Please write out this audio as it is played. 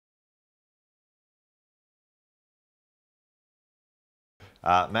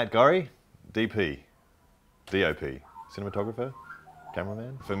Matt Gorrie, DP, DOP, cinematographer,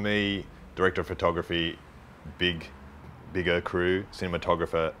 cameraman. For me, director of photography, bigger crew,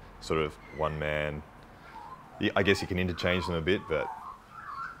 cinematographer, sort of one man. I guess you can interchange them a bit, but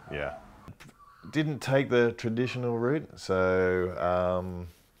yeah. Didn't take the traditional route, so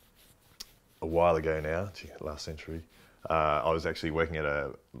a while ago now, last century, I was actually working at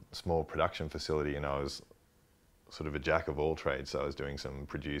a small production facility, and I was sort of a jack of all trades. So I was doing some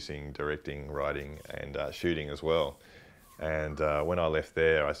producing, directing, writing, and shooting as well. And when I left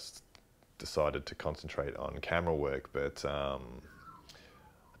there, I decided to concentrate on camera work, but I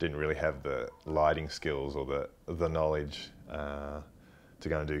didn't really have the lighting skills or the knowledge to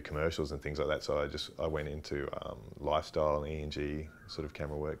go and do commercials and things like that. So I went into lifestyle and E&G sort of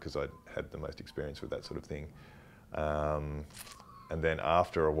camera work because I had the most experience with that sort of thing. And then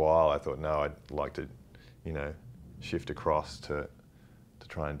after a while, I thought, no, I'd like to, shift across to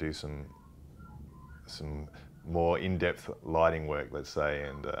try and do some more in-depth lighting work, let's say,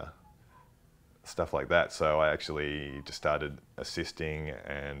 and stuff like that. So I actually just started assisting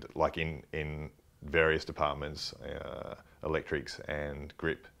and like in various departments, electrics and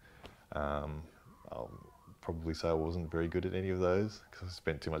grip. I'll probably say I wasn't very good at any of those because I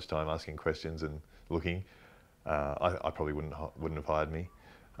spent too much time asking questions and looking. I probably wouldn't have hired me.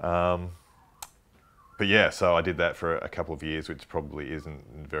 But yeah, so I did that for a couple of years, which probably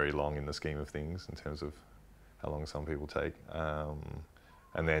isn't very long in the scheme of things in terms of how long some people take.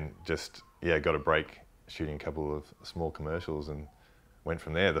 And then just, got a break shooting a couple of small commercials and went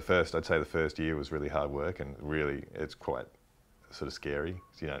from there. I'd say the first year was really hard work, and really it's quite sort of scary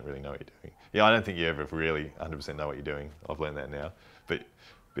because you don't really know what you're doing. Yeah, I don't think you ever really 100% know what you're doing. I've learned that now, but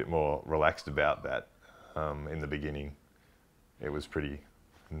a bit more relaxed about that. In the beginning, it was pretty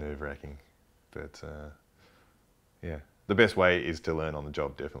nerve-wracking, but yeah, the best way is to learn on the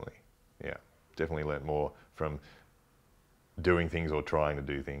job, definitely. Yeah, definitely learn more from doing things or trying to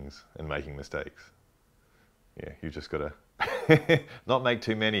do things and making mistakes. Yeah, you just got to not make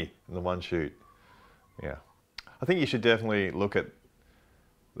too many in the one shoot. Yeah. I think you should definitely look at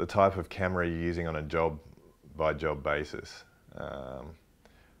the type of camera you're using on a job-by-job basis.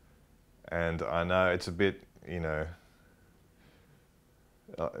 And I know it's a bit,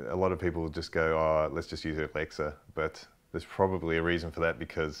 a lot of people just go, oh, let's just use Alexa, but there's probably a reason for that,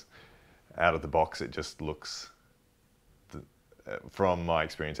 because out of the box it just looks, from my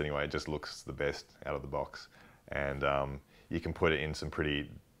experience anyway, it just looks the best out of the box. And you can put it in some pretty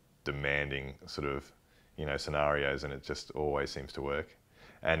demanding sort of, scenarios, and it just always seems to work.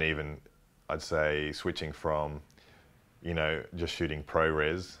 And even, I'd say, switching from, just shooting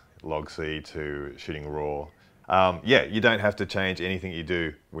ProRes, log C, to shooting RAW. Yeah, you don't have to change anything you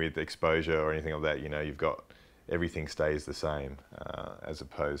do with exposure or anything like that. You've got, everything stays the same, as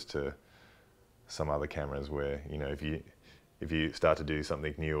opposed to some other cameras where, if you start to do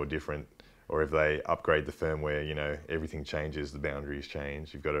something new or different, or if they upgrade the firmware, everything changes, the boundaries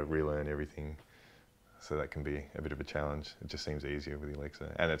change. You've got to relearn everything. So that can be a bit of a challenge. It just seems easier with the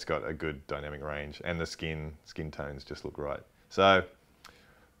Alexa, and it's got a good dynamic range, and the skin tones just look right. So,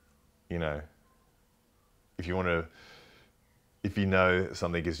 if you know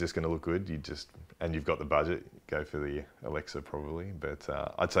something is just going to look good, and you've got the budget, go for the Alexa probably. But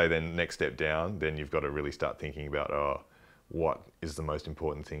I'd say then next step down, then you've got to really start thinking about, what is the most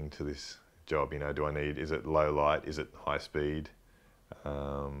important thing to this job? Is it low light? Is it high speed?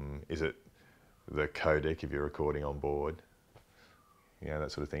 Is it the codec if you're recording on board? That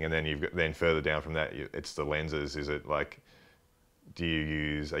sort of thing. And then then further down from that, it's the lenses. Is it like, are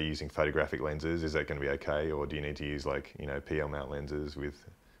you using photographic lenses? Is that going to be okay? Or do you need to use like, PL mount lenses with,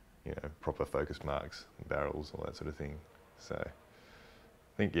 proper focus marks, barrels, all that sort of thing? So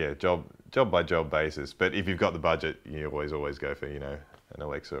I think, job by job basis. But if you've got the budget, you always go for, an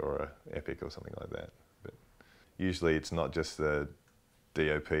Alexa or a Epic or something like that. But usually it's not just the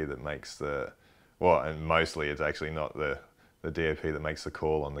DOP that makes and mostly it's actually not the DOP that makes the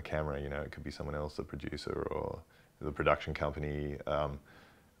call on the camera. It could be someone else, the producer or the production company.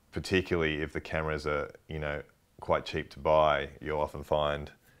 Particularly if the cameras are, quite cheap to buy, you'll often find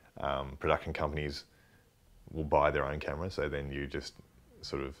production companies will buy their own camera. So then you just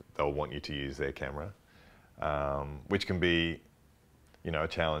they'll want you to use their camera, which can be, a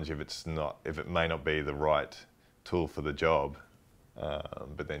challenge if it may not be the right tool for the job.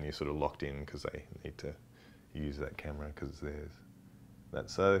 But then you're sort of locked in because they need to use that camera because it's theirs.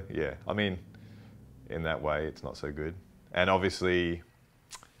 In that way, it's not so good. And obviously,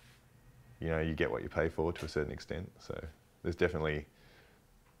 you get what you pay for to a certain extent. So there's definitely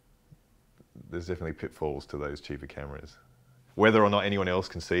pitfalls to those cheaper cameras. Whether or not anyone else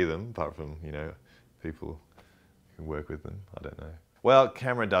can see them, apart from, you know, people who work with them, I don't know. Well,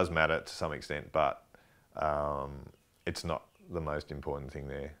 camera does matter to some extent, but it's not the most important thing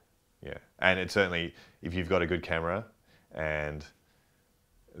there. Yeah, and it's certainly, if you've got a good camera and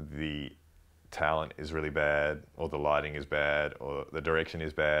the talent is really bad, or the lighting is bad, or the direction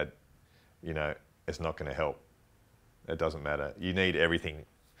is bad, you know, it's not going to help. It doesn't matter. You need everything.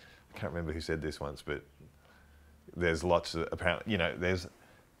 I can't remember who said this once, but there's lots of, apparently, you know, there's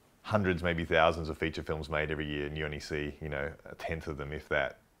hundreds, maybe thousands of feature films made every year, and you only see, you know, a tenth of them, if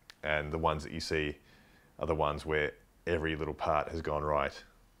that. And the ones that you see are the ones where every little part has gone right.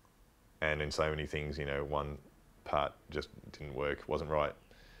 And in so many things, you know, one part just didn't work, wasn't right.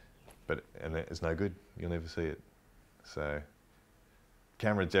 And it's no good. You'll never see it. So,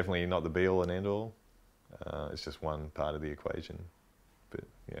 camera is definitely not the be-all and end-all. It's just one part of the equation. But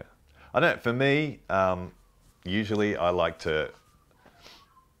yeah, I don't know. For me, usually I like to.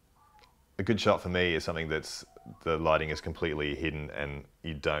 A good shot for me is something that's the lighting is completely hidden and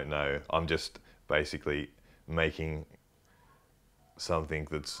you don't know. I'm just basically making something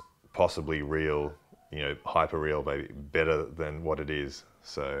that's possibly real, you know, hyper real, maybe better than what it is.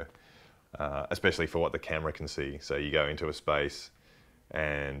 So. Especially for what the camera can see. So you go into a space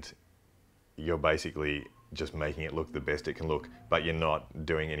and you're basically just making it look the best it can look, but you're not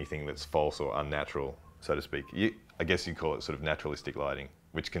doing anything that's false or unnatural, so to speak. I guess you'd call it sort of naturalistic lighting,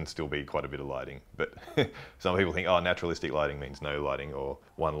 which can still be quite a bit of lighting. But some people think, oh, naturalistic lighting means no lighting or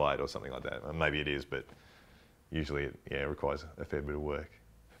one light or something like that. Maybe it is, but usually it requires a fair bit of work.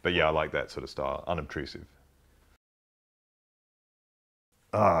 But yeah, I like that sort of style, unobtrusive.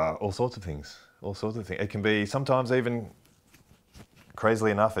 All sorts of things. All sorts of things. It can be sometimes even, crazily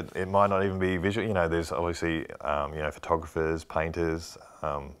enough, it might not even be visual. You know, there's obviously, you know, photographers, painters,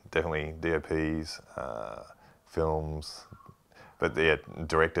 definitely DOPs, films, but yeah,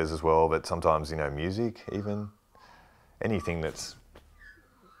 directors as well. But sometimes, you know, music even. Anything that's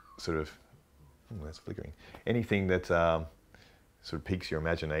sort of, that's flickering. Anything that sort of piques your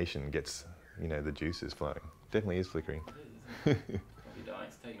imagination, gets, you know, the juices flowing. Definitely is flickering.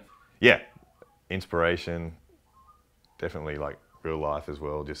 Yeah, inspiration, definitely like real life as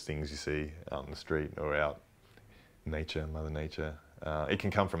well, just things you see out in the street or out in nature, Mother Nature. It can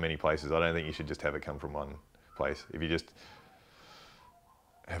come from many places. I don't think you should just have it come from one place. If you just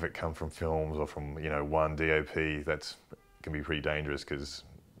have it come from films or from, you know, one DOP, that's can be pretty dangerous, because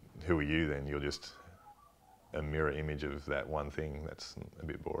who are you then? You're just a mirror image of that one thing. That's a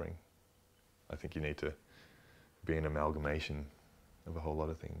bit boring. I think you need to be an amalgamation of a whole lot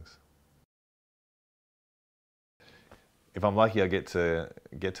of things. If I'm lucky, I get to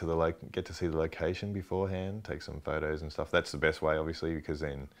see the location beforehand, take some photos and stuff. That's the best way, obviously, because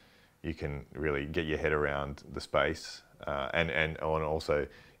then you can really get your head around the space and also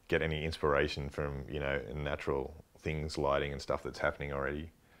get any inspiration from, you know, natural things, lighting and stuff that's happening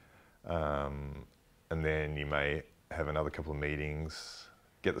already. And then you may have another couple of meetings,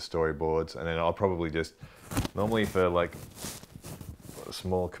 get the storyboards, and then I'll probably just, normally for like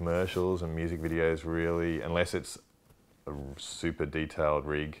small commercials and music videos, really, unless it's a super detailed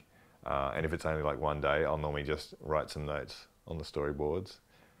rig, and if it's only like one day, I'll normally just write some notes on the storyboards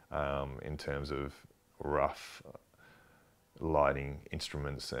in terms of rough lighting,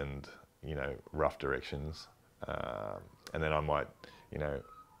 instruments, and, you know, rough directions, and then I might, you know,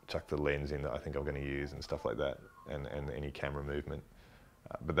 chuck the lens in that I think I'm going to use and stuff like that, and any camera movement.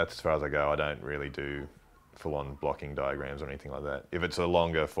 But that's as far as I go. I don't really do full-on blocking diagrams or anything like that. If it's a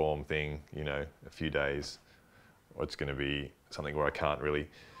longer form thing, you know, a few days, or it's going to be something where I can't really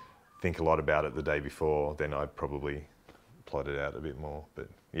think a lot about it the day before, then I'd probably plot it out a bit more. But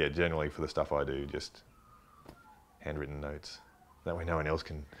yeah, generally for the stuff I do, just handwritten notes. That way no one else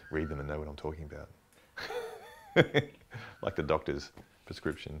can read them and know what I'm talking about. Like the doctor's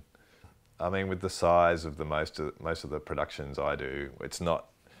prescription. I mean, with the size of most of the productions I do,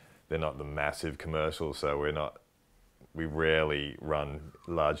 they're not the massive commercials, so we rarely run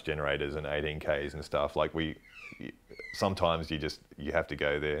large generators and 18Ks and stuff. Like sometimes you have to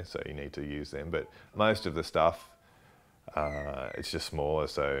go there, so you need to use them. But most of the stuff, it's just smaller,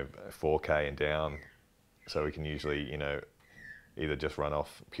 so 4K and down. So we can usually, you know, either just run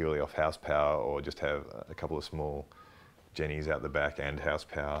purely off house power, or just have a couple of small Jennies out the back and house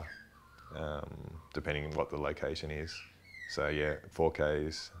power, depending on what the location is. So yeah,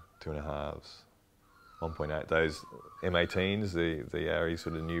 4Ks, 2.5s, 1.8. Those M18s, the ARRI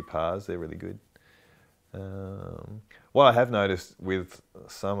sort of new PARs, they're really good. What I have noticed with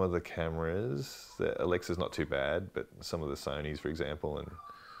some of the cameras, the Alexa's not too bad, but some of the Sonys, for example, and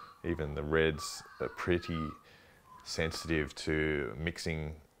even the Reds are pretty sensitive to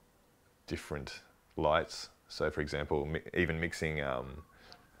mixing different lights. So for example, even mixing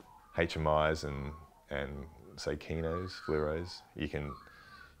HMIs and say Kinos, fluoros, you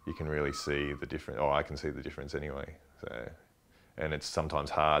can really see the difference. Oh, I can see the difference anyway. So, and it's sometimes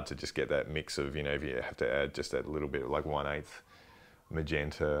hard to just get that mix of, you know, if you have to add just that little bit, like 1/8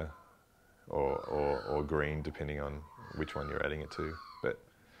 magenta or green, depending on which one you're adding it to. But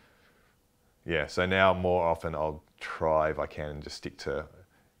yeah, so now more often I'll try, if I can, just stick to,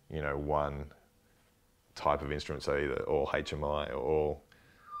 you know, one type of instrument, so either all HMI or all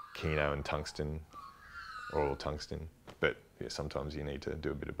Kino and tungsten, or all tungsten. But yeah, sometimes you need to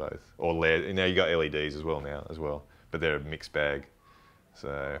do a bit of both. Or LED, you know, you got LEDs as well, but they're a mixed bag.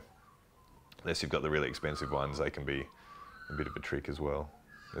 So unless you've got the really expensive ones, they can be a bit of a trick as well.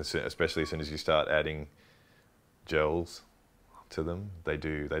 Especially as soon as you start adding gels to them, they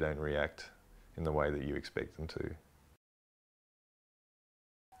don't react in the way that you expect them to.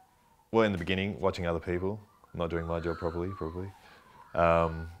 Well, in the beginning, watching other people, not doing my job properly, probably.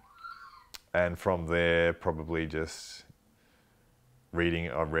 And from there, probably just reading.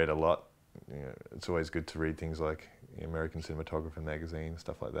 I've read a lot. You know, it's always good to read things like American Cinematography magazine,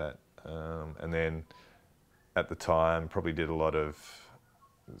 stuff like that. And then at the time, probably did a lot of,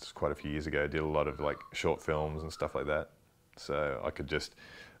 it's quite a few years ago, did a lot of like short films and stuff like that. So I could just,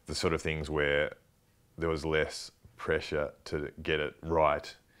 the sort of things where there was less pressure to get it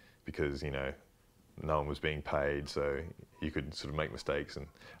right, because, you know, no one was being paid, so you could sort of make mistakes. And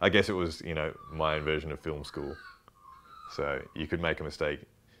I guess it was, you know, my own version of film school. So you could make a mistake,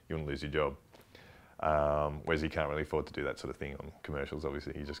 you wouldn't lose your job. Whereas you can't really afford to do that sort of thing on commercials.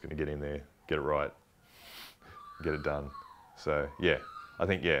 Obviously, you're just going to get in there, get it right, get it done. So yeah, I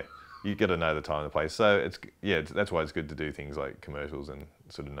think, yeah, you got to know the time and the place. So it's, yeah, that's why it's good to do things like commercials and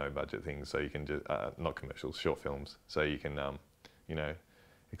sort of no budget things. So you can just, not commercials, short films. So you can, you know,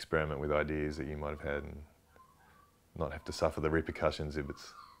 experiment with ideas that you might have had and not have to suffer the repercussions if it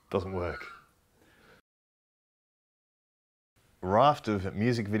doesn't work. Raft of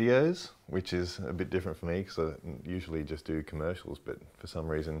music videos, which is a bit different for me because I usually just do commercials, but for some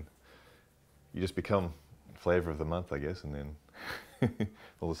reason you just become flavour of the month, I guess, and then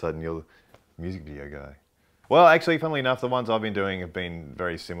all of a sudden you're the music video guy. Well, actually, funnily enough, the ones I've been doing have been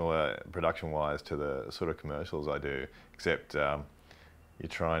very similar production-wise to the sort of commercials I do, except you're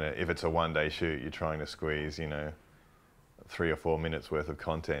trying to, if it's a one-day shoot, you're trying to squeeze, you know, 3 or 4 minutes worth of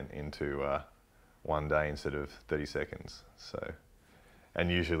content into one day instead of 30 seconds. So, and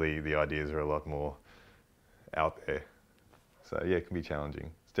usually the ideas are a lot more out there. So yeah, it can be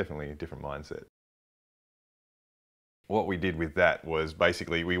challenging. It's definitely a different mindset. What we did with that was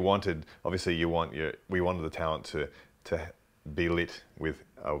basically we wanted, obviously we wanted the talent to be lit with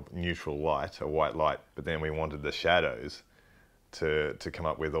a neutral light, a white light, but then we wanted the shadows to come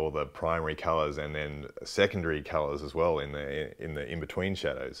up with all the primary colours and then secondary colours as well in the in-between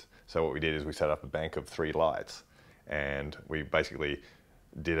shadows. So what we did is we set up a bank of 3 lights, and we basically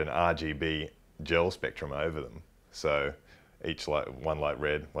did an RGB gel spectrum over them. So each light, one light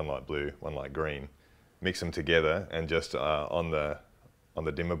red, one light blue, one light green, mix them together, and just on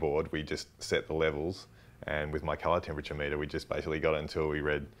the dimmer board we just set the levels, and with my colour temperature meter we just basically got it until we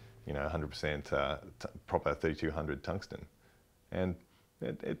read, you know, 100% proper 3200 tungsten. And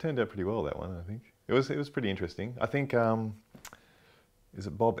it turned out pretty well, that one, I think. It was pretty interesting. I think, is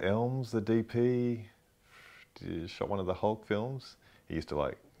it Bob Elms, the DP, shot one of the Hulk films? He used to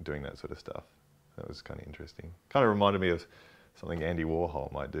like doing that sort of stuff. That was kind of interesting. Kind of reminded me of something Andy Warhol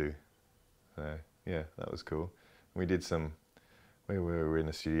might do. So yeah, that was cool. We did some, we were in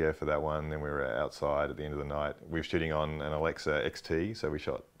the studio for that one, then we were outside at the end of the night. We were shooting on an Alexa XT, so we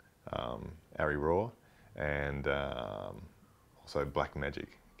shot Arri Raw, and also Blackmagic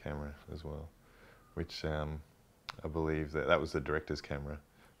camera as well, which I believe that was the director's camera,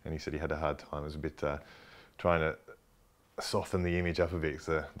 and he said he had a hard time. It was a bit trying to soften the image up a bit.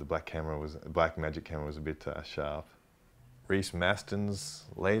 So the Blackmagic camera was a bit sharp. Reese Maston's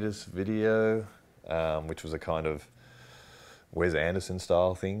latest video, which was a kind of Wes Anderson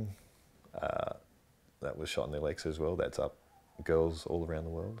style thing, that was shot in the Alexa as well. That's up, Girls All Around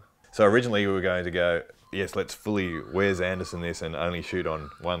the World. So originally we were going to go, yes, let's fully Wes Anderson this and only shoot on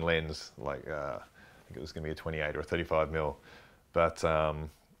one lens, like I think it was going to be a 28 or a 35mm. But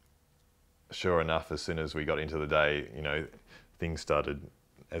sure enough, as soon as we got into the day, you know, things started,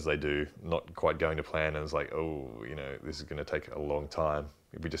 as they do, not quite going to plan, and it was like, oh, you know, this is going to take a long time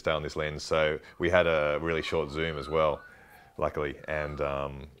if we just stay on this lens. So we had a really short zoom as well, luckily, and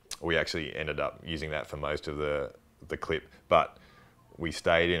we actually ended up using that for most of the clip. But we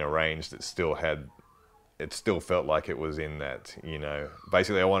stayed in a range that still had it still felt like it was in that, you know,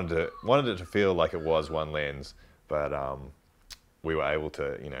 basically I wanted it to feel like it was one lens, but we were able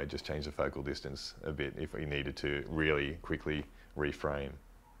to, you know, just change the focal distance a bit if we needed to really quickly reframe.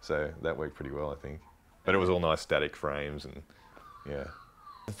 So that worked pretty well, I think. But it was all nice static frames, and yeah.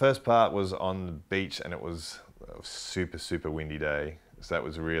 The first part was on the beach, and it was a super, super windy day. So that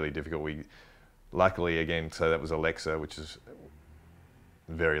was really difficult. Luckily, again, so that was Alexa, which is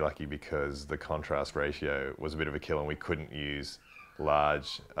very lucky because the contrast ratio was a bit of a killer, and we couldn't use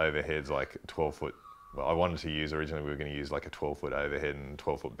large overheads like 12-foot. Well, I wanted to use, originally we were going to use like a 12-foot overhead and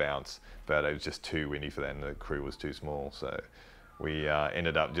 12-foot bounce, but it was just too windy for that and the crew was too small. So we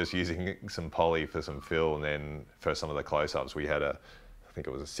ended up just using some poly for some fill, and then for some of the close-ups we had I think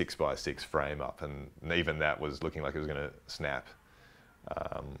it was a 6x6 frame up, and even that was looking like it was going to snap.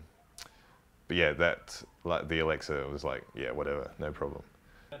 But yeah, like the Alexa was like, yeah, whatever, no problem.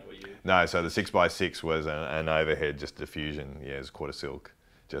 No, so the 6x6 was an overhead, just diffusion. Yeah, it was quarter silk,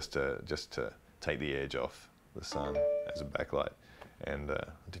 just to take the edge off the sun as a backlight. And I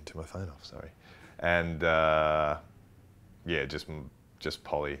didn't turn my phone off, sorry. And yeah, just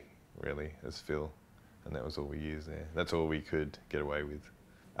poly really as fill, and that was all we used there. That's all we could get away with,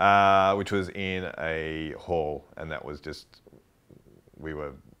 which was in a hall, and that was just, we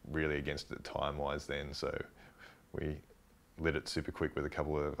were really against it time-wise then, so we lit it super quick with a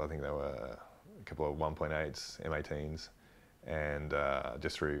couple of, I think they were a couple of 1.8s, M18s, and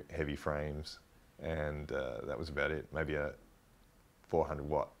just through heavy frames, and that was about it. Maybe a 400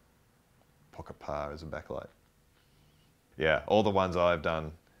 watt pocket par as a backlight. Yeah, all the ones I've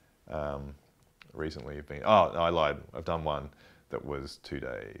done recently have been, oh, no, I lied. I've done one that was 2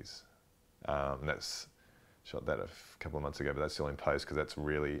 days. And that's, shot that a couple of months ago, but that's still in post because that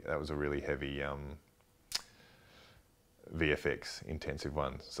was a really heavy VFX intensive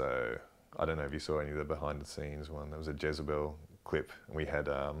one. So I don't know if you saw any of the behind the scenes one. There was a Jezebel clip, and we had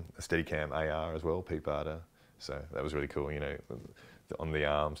a Steadicam AR as well, peep arter. So that was really cool, you know, on the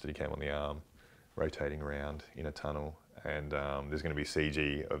arm, Steadicam on the arm, rotating around in a tunnel. And there's going to be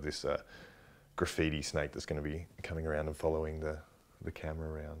CG of this graffiti snake that's going to be coming around and following the camera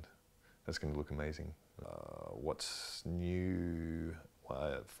around. That's going to look amazing. What's new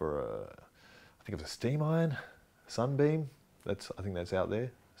for I think it was a steam iron, Sunbeam. I think that's out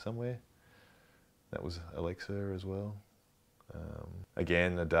there somewhere. That was Alexa as well.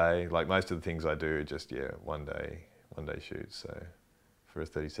 Again, a day, like most of the things I do are just, yeah, one day shoots. So for a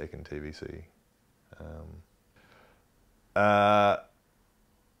 30-second TVC.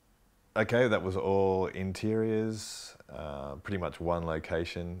 Okay, that was all interiors, pretty much one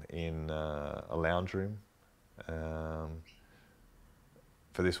location in a lounge room.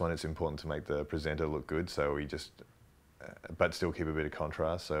 For this one, it's important to make the presenter look good, so we just, but still keep a bit of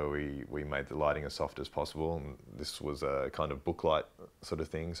contrast, so we made the lighting as soft as possible, and this was a kind of booklight sort of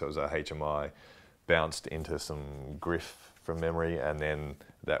thing, so it was a HMI bounced into some griff from memory, and then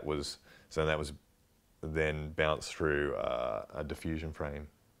that was then bounced through a diffusion frame,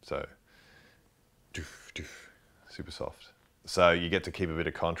 so doof, doof, super soft. So you get to keep a bit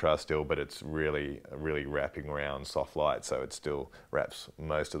of contrast still, but it's really wrapping around soft light, so it still wraps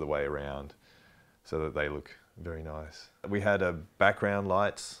most of the way around so that they look very nice. We had a background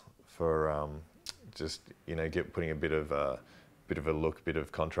lights for just, you know, putting a bit of a look, bit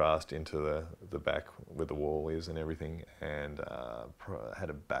of contrast into the back where the wall is and everything, and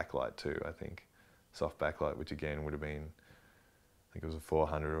had a backlight too, I think. Soft backlight, which again would have been, I think it was a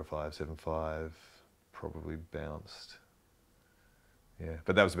 400 or a 575, probably bounced. Yeah,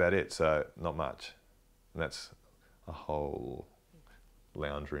 but that was about it, so not much. And that's a whole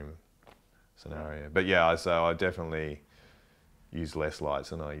lounge room scenario. But yeah, so I definitely use less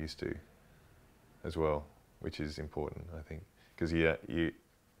lights than I used to as well, which is important, I think. Because you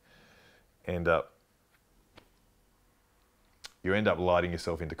end up lighting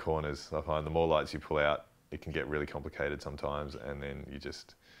yourself into corners. I find the more lights you pull out, it can get really complicated sometimes, and then it's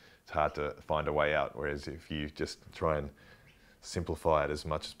hard to find a way out. Whereas if you just try and simplify it as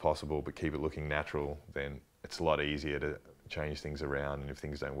much as possible but keep it looking natural, then it's a lot easier to change things around, and if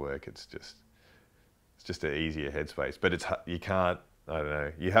things don't work, it's just an easier headspace. But you can't, I don't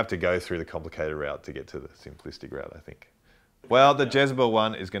know, you have to go through the complicated route to get to the simplistic route, I think. Well, the Jezebel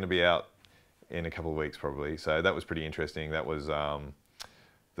one is going to be out in a couple of weeks probably, so that was pretty interesting. That was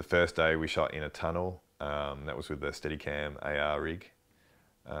the first day we shot in a tunnel. That was with the Steadicam AR rig.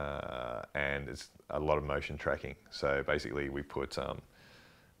 And it's a lot of motion tracking. So basically we put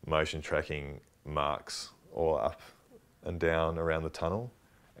motion tracking marks all up and down around the tunnel,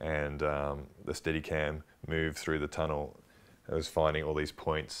 and the Steadicam moved through the tunnel. It was finding all these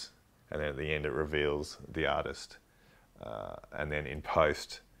points and then at the end it reveals the artist. And then in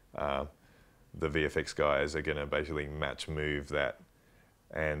post, the VFX guys are going to basically match move that,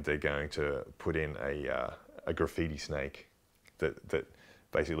 and they're going to put in a graffiti snake that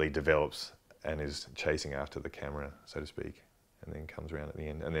basically develops and is chasing after the camera, so to speak, and then comes around at the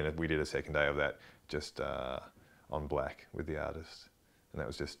end. And then we did a second day of that just on black with the artist, and that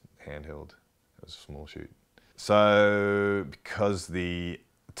was just handheld. It was a small shoot. So because the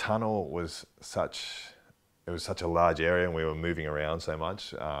tunnel was such a large area and we were moving around so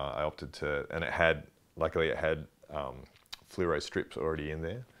much, I opted to, and luckily it had fluoro strips already in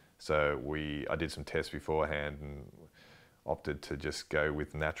there. So I did some tests beforehand and opted to just go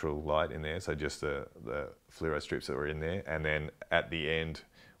with natural light in there. So just the fluoro strips that were in there. And then at the end,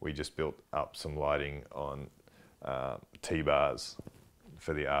 we just built up some lighting on T-bars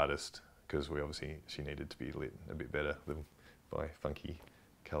for the artist, because she needed to be lit a bit better than by funky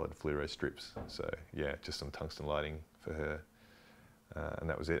coloured fluoro strips. So yeah, just some tungsten lighting for her, and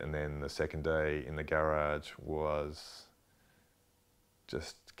that was it. And then the second day in the garage was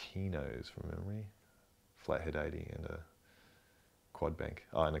just Kinos from memory, flathead 80 and a quad bank,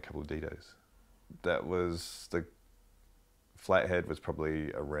 and a couple of Ditos. That was, the flathead was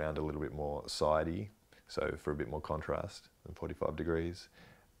probably around a little bit more sidey, so for a bit more contrast than 45 degrees.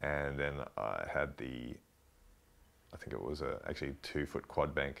 And then I had I think it was actually 2-foot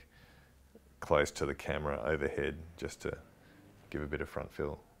quad bank close to the camera overhead, just to give a bit of front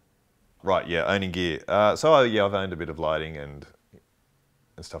fill. Right, yeah, owning gear. So yeah, I've owned a bit of lighting and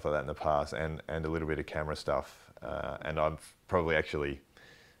stuff like that in the past, and a little bit of camera stuff. And I've probably actually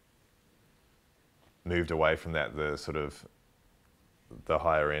moved away from that. The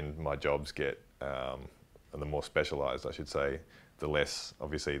higher end my jobs get, and the more specialised, I should say, the less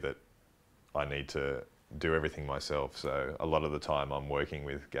obviously that I need to do everything myself. So a lot of the time I'm working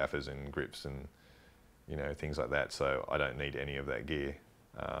with gaffers and grips and things like that, so I don't need any of that gear.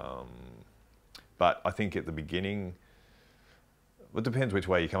 But I think at the beginning, it depends which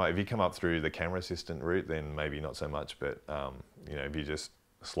way you come up. If you come up through the camera assistant route, then maybe not so much, but if you're just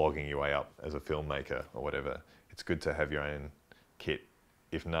slogging your way up as a filmmaker or whatever, it's good to have your own kit.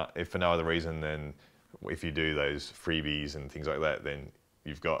 If for no other reason than if you do those freebies and things like that, then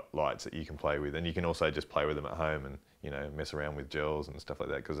you've got lights that you can play with, and you can also just play with them at home and mess around with gels and stuff like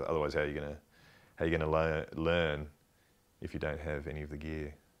that. Because otherwise, how are you gonna learn if you don't have any of the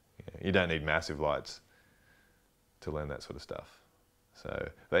gear? You don't need massive lights to learn that sort of stuff. So,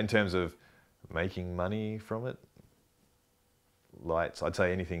 but in terms of making money from it, lights, I'd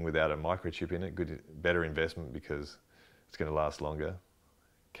say anything without a microchip in it, better investment, because it's going to last longer.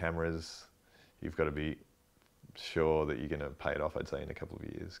 Cameras, you've got to be sure that you're going to pay it off, I'd say, in a couple of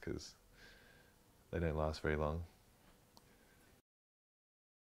years, because they don't last very long.